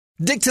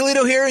Dick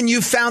Toledo here, and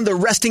you've found the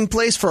resting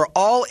place for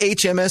all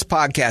HMS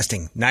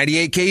podcasting.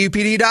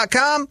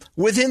 98kupd.com,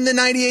 within the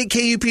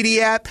 98kupd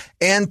app,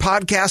 and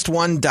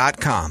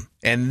podcast1.com.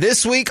 And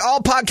this week,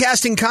 all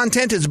podcasting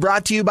content is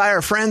brought to you by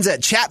our friends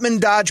at Chapman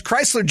Dodge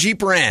Chrysler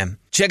Jeep Ram.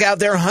 Check out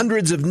their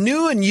hundreds of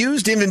new and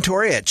used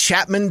inventory at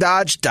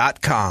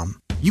chapmandodge.com.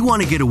 You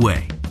want to get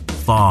away,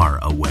 far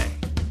away,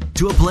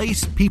 to a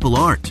place people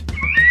aren't.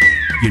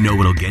 You know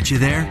what'll get you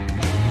there?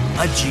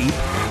 A Jeep.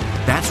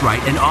 That's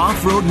right, an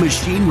off-road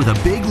machine with a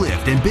big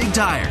lift and big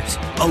tires.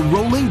 A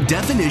rolling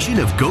definition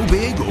of go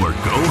big or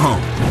go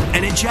home.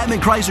 And at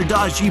Chapman Chrysler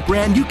Dodge Jeep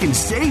Ram, you can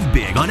save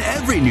big on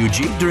every new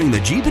Jeep during the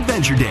Jeep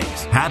Adventure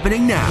Days.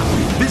 Happening now.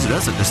 Visit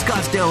us at the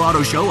Scottsdale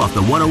Auto Show off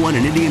the 101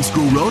 and Indian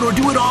School Road, or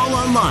do it all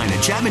online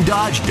at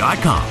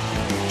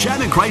ChapmanDodge.com.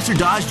 Chapman Chrysler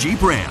Dodge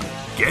Jeep Ram.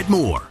 Get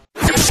more.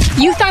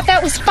 You thought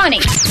that was funny.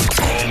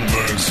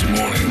 Holmberg's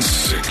Morning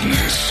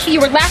Sickness. You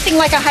were laughing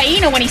like a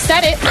hyena when he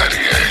said it.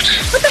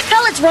 98. What the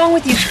hell is wrong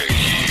with you?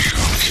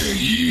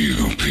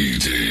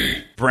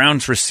 KUPD.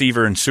 Browns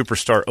receiver and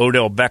superstar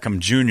Odell Beckham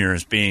Jr.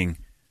 is being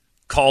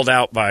called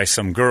out by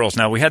some girls.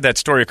 Now, we had that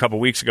story a couple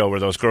weeks ago where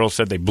those girls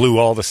said they blew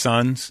all the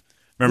Suns.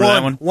 Remember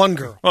that one? One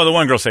girl. Well, the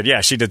one girl said,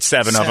 yeah, she did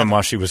seven of them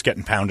while she was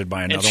getting pounded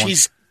by another one. And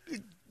she's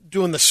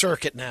doing the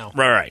circuit now.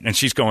 Right. And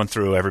she's going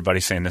through everybody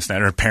saying this and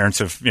that. Her parents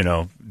have,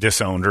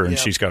 disowned her, and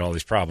she's got all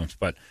these problems.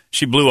 But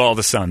she blew all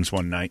the Suns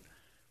one night,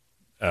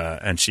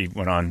 and she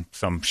went on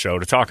some show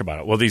to talk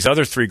about it. Well, these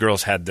other three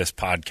girls had this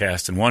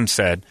podcast, and one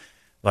said,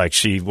 like,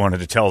 she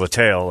wanted to tell the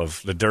tale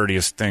of the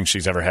dirtiest thing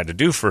she's ever had to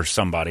do for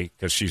somebody,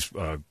 because she's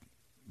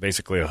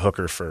basically a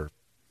hooker for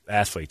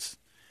athletes.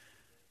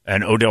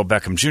 And Odell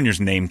Beckham Jr.'s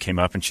name came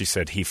up, and she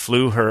said he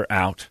flew her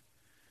out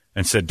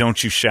and said,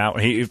 don't you shout.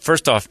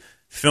 First off,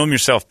 film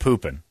yourself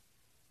pooping.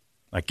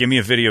 Like, give me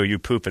a video of you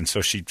pooping.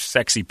 So she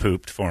sexy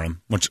pooped for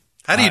him.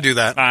 How do you do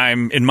that?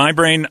 I'm in my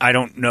brain, I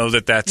don't know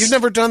that's... You've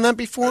never done that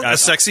before? A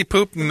sexy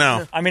poop?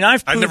 No. I mean,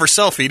 I've never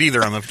selfied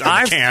either on the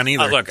can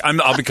either. Look,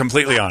 I'll be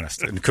completely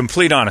honest. In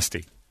complete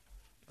honesty.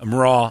 I'm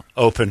raw,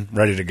 open,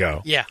 ready to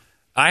go. Yeah.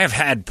 I have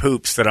had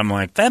poops that I'm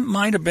like, that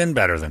might have been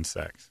better than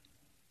sex.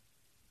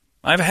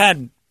 I've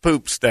had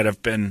poops that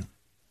have been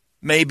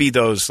maybe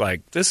those,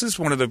 like, this is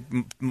one of the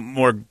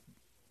more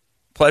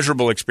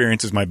pleasurable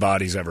experiences my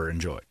body's ever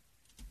enjoyed.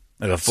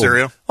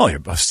 Cereal? Oh, yeah.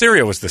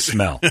 Cereal was the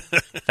smell.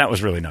 That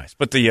was really nice.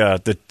 But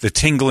the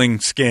tingling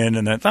skin,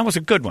 and that was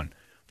a good one.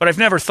 But I've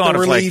never thought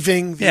of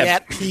relieving, the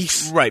at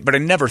peace. Right, but I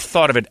never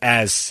thought of it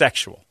as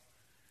sexual.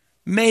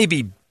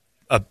 Maybe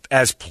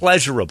as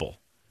pleasurable,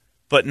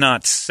 but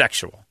not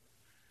sexual.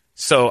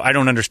 So I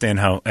don't understand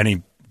how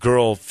any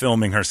girl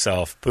filming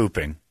herself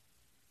pooping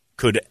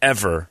could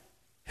ever,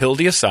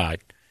 Hildy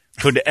aside,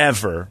 could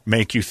ever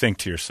make you think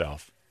to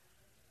yourself,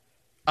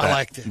 I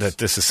like this. that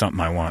this is something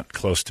I want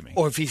close to me.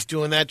 Or if he's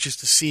doing that just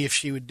to see if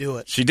she would do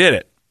it. She did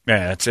it.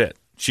 Yeah, that's it.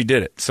 She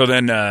did it. So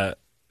then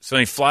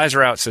he flies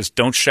her out, says,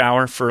 don't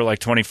shower for like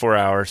 24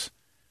 hours,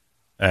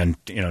 and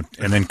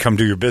then come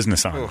do your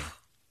business on her.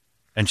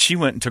 And she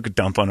went and took a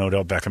dump on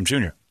Odell Beckham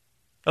Jr.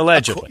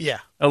 Allegedly. Yeah.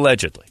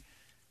 Allegedly.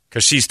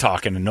 Because she's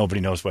talking and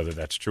nobody knows whether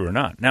that's true or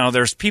not. Now,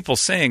 there's people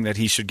saying that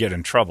he should get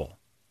in trouble.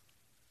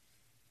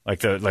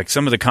 Like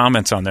some of the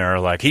comments on there are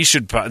like, the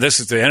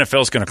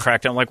NFL's going to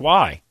crack down. Like,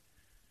 why?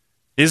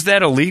 Is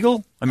that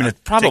illegal? I mean, it's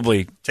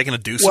probably taking a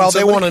deuce. Well,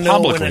 they want to know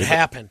publicly, when it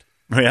happened.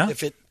 Yeah.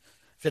 If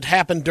it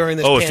happened during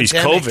this pandemic if he's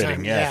COVIDing,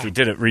 time, if he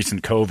did it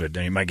recent COVID,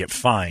 then he might get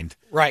fined.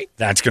 Right.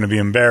 That's going to be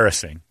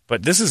embarrassing.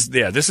 But this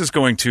is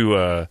going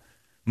to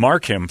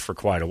mark him for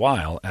quite a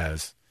while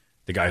as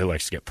the guy who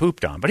likes to get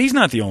pooped on. But he's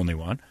not the only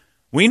one.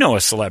 We know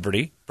a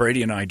celebrity,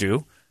 Brady and I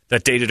do,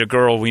 that dated a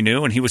girl we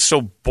knew, and he was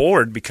so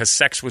bored because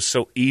sex was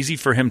so easy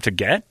for him to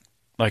get,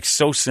 like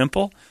so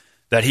simple,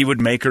 that he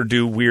would make her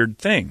do weird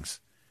things.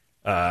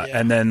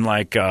 And then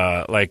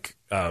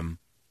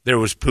there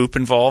was poop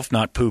involved,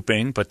 not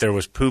pooping, but there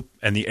was poop,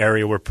 and the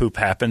area where poop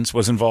happens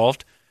was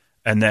involved.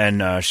 And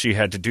then she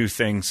had to do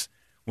things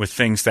with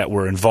things that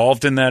were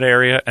involved in that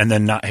area, and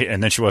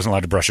then she wasn't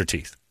allowed to brush her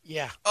teeth.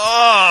 Yeah.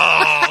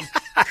 Oh,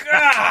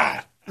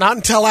 God. Not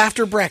until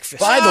after breakfast.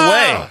 By the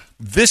way,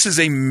 this is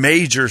a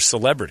major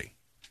celebrity.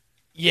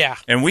 Yeah.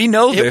 And we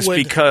know this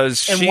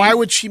because And why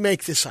would she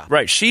make this up?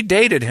 Right. She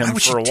dated him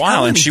for a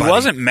while, and she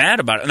wasn't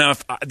mad about it. Now,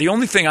 the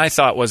only thing I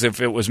thought was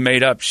if it was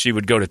made up, she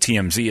would go to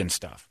TMZ and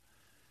stuff.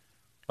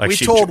 Like we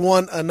told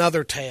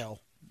another tale.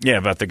 Yeah,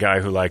 about the guy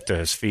who liked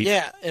his feet.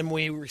 Yeah, and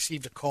we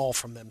received a call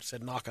from them,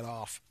 said knock it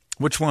off.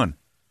 Which one?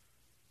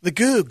 The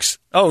Googs.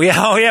 Oh, yeah.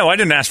 Well, I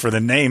didn't ask for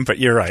the name, but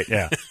you're right,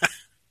 yeah.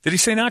 Did he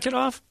say knock it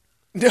off?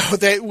 No,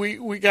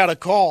 we got a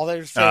call. They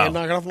were saying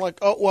knock it off. I'm like,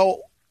 oh,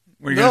 well,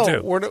 what are you going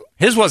to do?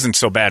 His wasn't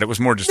so bad. It was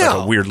more just like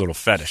a weird little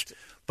fetish.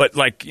 But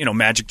like,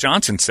 Magic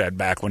Johnson said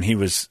back when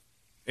he's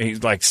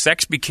like,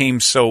 sex became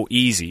so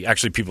easy.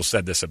 Actually, people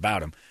said this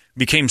about him.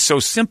 Became so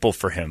simple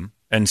for him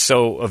and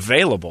so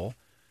available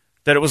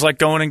that it was like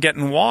going and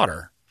getting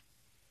water.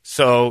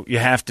 So you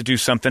have to do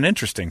something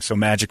interesting. So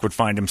Magic would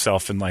find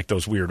himself in like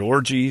those weird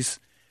orgies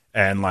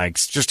and like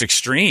just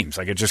extremes.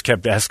 Like it just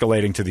kept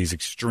escalating to these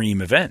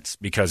extreme events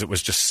because it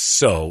was just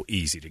so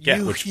easy to get.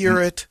 You hear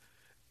it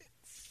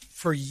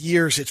for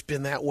years. It's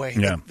been that way.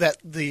 Yeah. That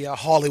the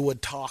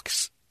Hollywood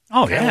talks.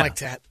 Oh, Kinda yeah. like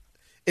that.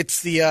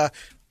 It's the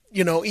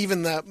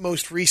even the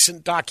most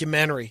recent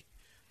documentary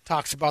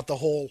talks about the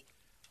whole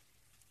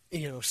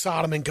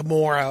Sodom and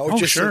Gomorrah. Or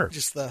sure.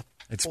 Just the.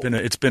 It's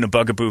been a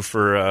bugaboo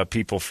for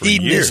people for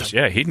Hedonism. years.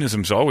 Yeah,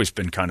 hedonism's always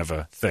been kind of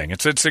a thing.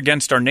 It's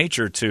against our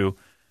nature to,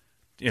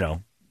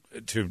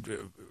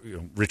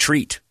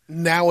 retreat.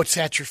 Now it's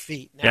at your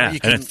feet. Now Yeah, you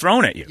can, and it's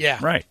thrown at you. Yeah.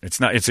 Right. It's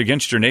not. It's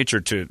against your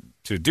nature to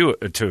do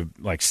it, to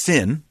like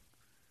sin,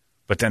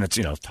 but then it's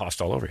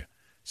tossed all over you.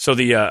 So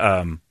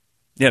the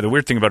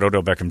weird thing about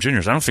Odell Beckham Jr.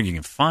 is I don't think you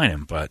can fine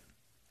him, but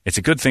it's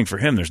a good thing for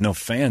him. There's no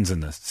fans in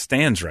the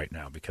stands right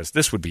now because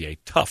this would be a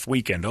tough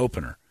weekend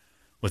opener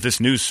with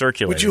this news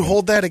circulating. Would you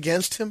hold that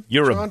against him,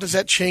 John? Does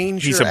that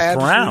change He's your a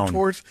attitude Brown.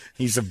 towards?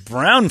 He's a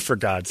Brown, for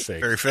God's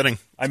sake. Very fitting.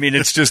 I mean,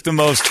 it's just the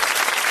most.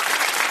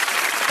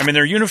 I mean,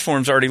 their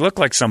uniforms already look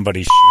like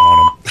somebody on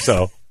them.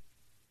 So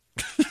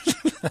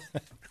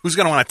Who's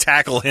going to want to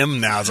tackle him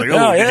now? It's like, did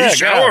yeah, he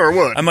shower or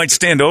what? I might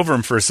stand over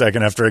him for a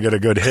second after I get a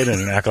good hit in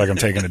and act like I'm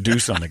taking a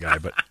deuce on the guy.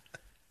 But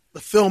The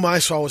film I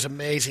saw was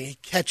amazing. He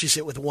catches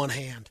it with one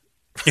hand.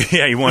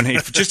 yeah,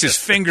 just his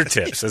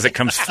fingertips as it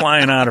comes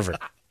flying out of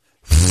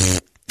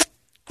it.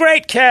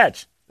 Great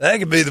catch. That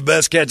could be the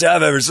best catch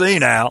I've ever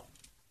seen, Al.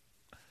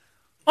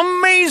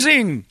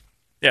 Amazing.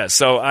 Yeah,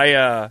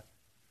 so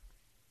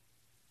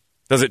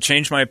does it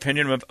change my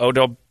opinion of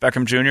Odell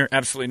Beckham Jr.?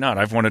 Absolutely not.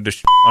 I've wanted to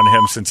on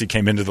him since he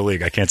came into the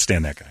league. I can't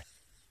stand that guy.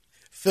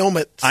 Film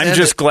it. I'm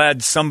just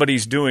glad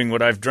somebody's doing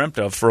what I've dreamt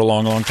of for a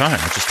long, long time.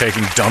 It's just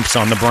taking dumps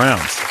on the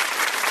Browns.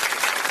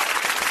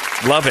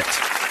 Love it.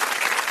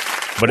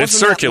 But it's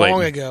circulating. That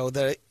long ago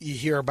that you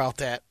hear about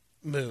that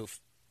move.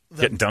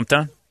 Getting dumped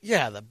on?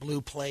 Yeah, the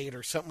blue plate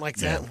or something like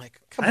that. I'm like,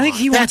 come on. I think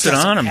he wants it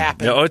on him.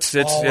 Happen. Yeah,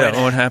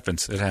 it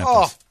happens. It happens.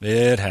 Oh.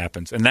 It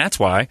happens. And that's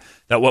why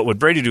that What Would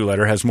Brady Do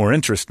letter has more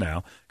interest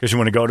now, because you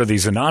want to go to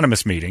these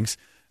anonymous meetings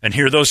and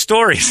hear those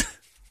stories.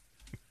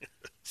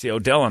 See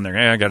Odell on there.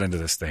 Hey, I got into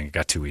this thing. It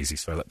got too easy,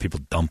 so I let people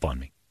dump on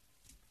me.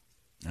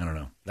 I don't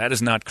know. That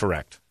is not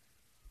correct.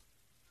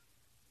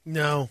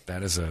 No.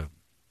 That is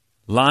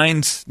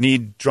lines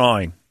need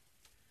drawing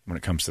when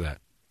it comes to that.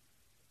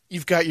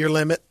 You've got your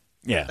limit.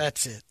 Yeah.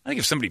 That's it. I think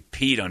if somebody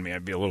peed on me,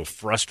 I'd be a little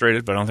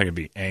frustrated, but I don't think I'd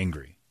be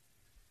angry.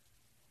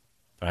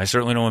 But I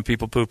certainly don't want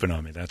people pooping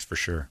on me, that's for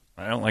sure.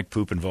 I don't like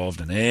poop involved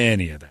in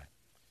any of that.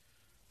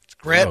 It's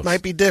Brett gross.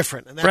 might be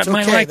different, and that's Brett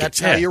might okay. like That's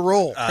it, how yeah. you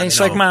roll. It's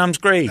like mom's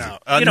gravy. No,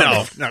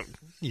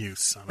 you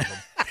son of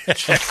a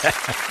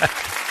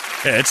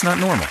bitch. Yeah, it's not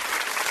normal.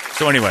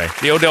 So anyway,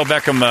 the Odell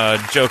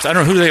Beckham jokes, I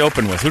don't know who they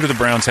open with. Who do the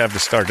Browns have to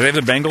start? Do they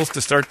have the Bengals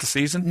to start the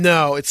season?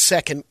 No, it's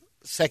second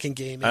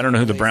game. I don't know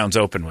who the Browns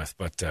open with,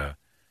 but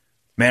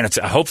man, it's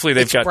hopefully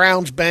they've got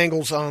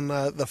Browns-Bengals on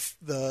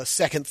the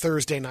second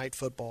Thursday night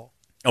football.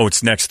 Oh,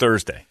 it's next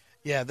Thursday.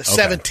 Yeah, the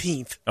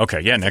 17th.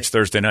 Okay, yeah, next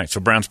Thursday night. So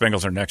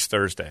Browns-Bengals are next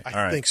Thursday. All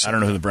right. think so. I don't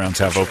know who the Browns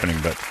have opening,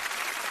 but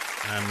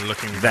I'm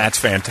looking. that's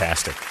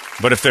fantastic.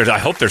 But I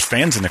hope there's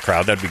fans in the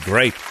crowd. That'd be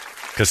great,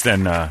 because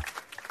then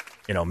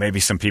maybe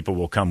some people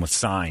will come with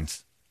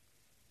signs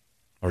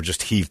or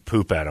just heave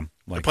poop at them.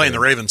 They're playing the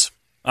Ravens.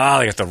 Oh,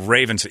 they got the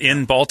Ravens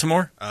in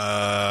Baltimore.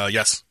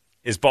 Yes.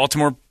 Is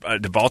Baltimore?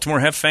 Do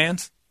Baltimore have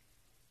fans?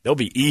 They'll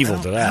be evil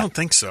to that. I don't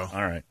think so.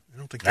 All right. I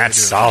don't think That's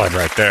they do. solid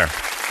right there.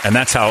 And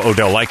that's how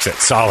Odell likes it.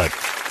 Solid.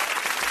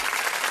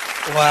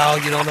 Well,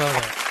 you don't know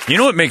that. You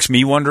know what makes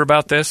me wonder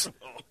about this?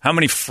 How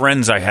many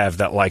friends I have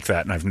that like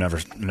that, and I've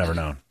never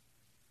known.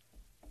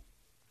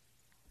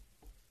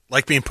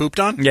 Like being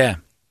pooped on? Yeah.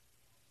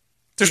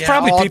 There's Yeah,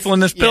 probably all- people in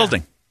this yeah.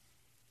 building.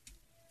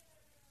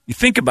 You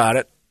think about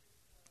it,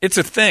 it's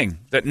a thing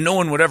that no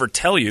one would ever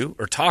tell you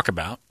or talk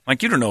about.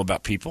 Like, you don't know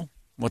about people,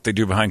 what they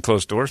do behind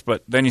closed doors,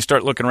 but then you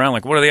start looking around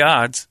like, what are the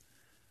odds?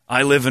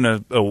 I live in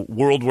a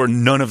world where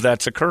none of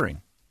that's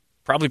occurring.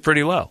 Probably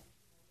pretty low.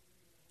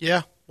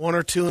 Yeah, one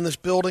or two in this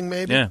building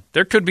maybe. Yeah.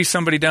 There could be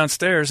somebody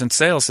downstairs in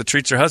sales that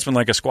treats her husband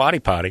like a squatty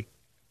potty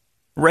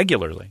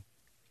regularly.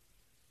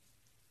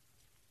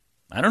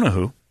 I don't know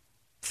who.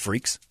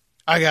 Freaks.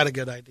 I got a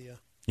good idea.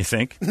 You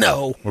think?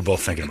 No. We're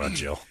both thinking about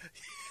Jill.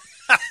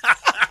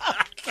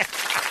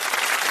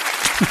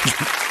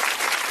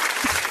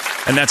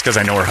 And that's because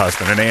I know her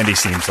husband, and Andy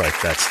seems like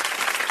that's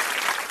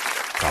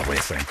probably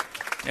a thing.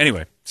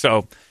 Anyway,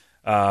 so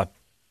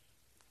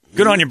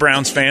good on you,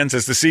 Browns fans.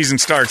 As the season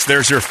starts,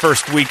 there's your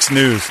first week's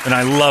news, and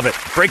I love it.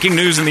 Breaking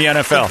news in the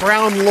NFL. The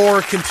Brown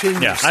lore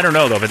continues. Yeah, I don't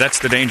know, though, but that's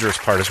the dangerous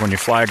part is when you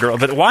fly a girl.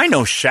 But why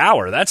no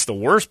shower? That's the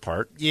worst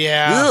part.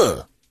 Yeah.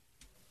 Ugh.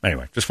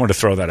 Anyway, just wanted to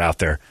throw that out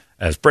there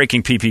as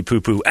breaking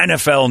pee-pee-poo-poo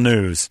NFL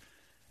news.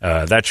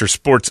 That's your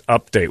sports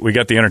update. We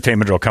got the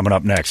entertainment drill coming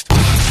up next.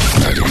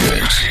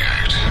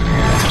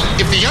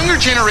 If the younger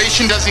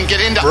generation doesn't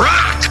get into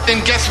rock,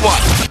 then guess what?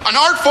 An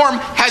art form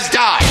has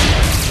died.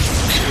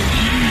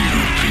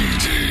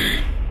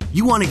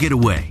 You want to get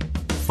away,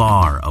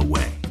 far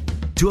away,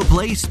 to a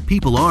place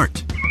people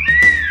aren't.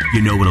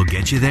 You know what'll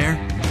get you there?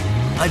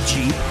 A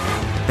Jeep.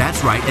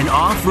 That's right, an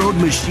off-road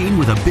machine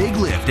with a big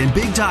lift and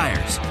big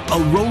tires. A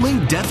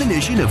rolling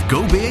definition of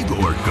go big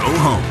or go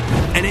home.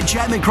 And at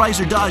Chapman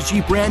Chrysler Dodge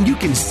Jeep Ram, you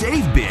can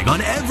save big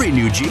on every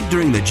new Jeep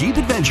during the Jeep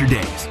Adventure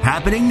Days.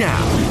 Happening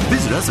now.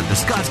 Visit us at the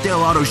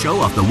Scottsdale Auto Show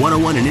off the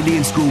 101 and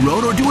Indian School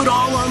Road, or do it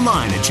all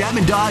online at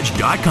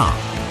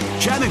ChapmanDodge.com.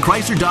 Chapman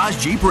Chrysler Dodge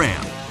Jeep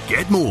Ram.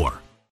 Get more.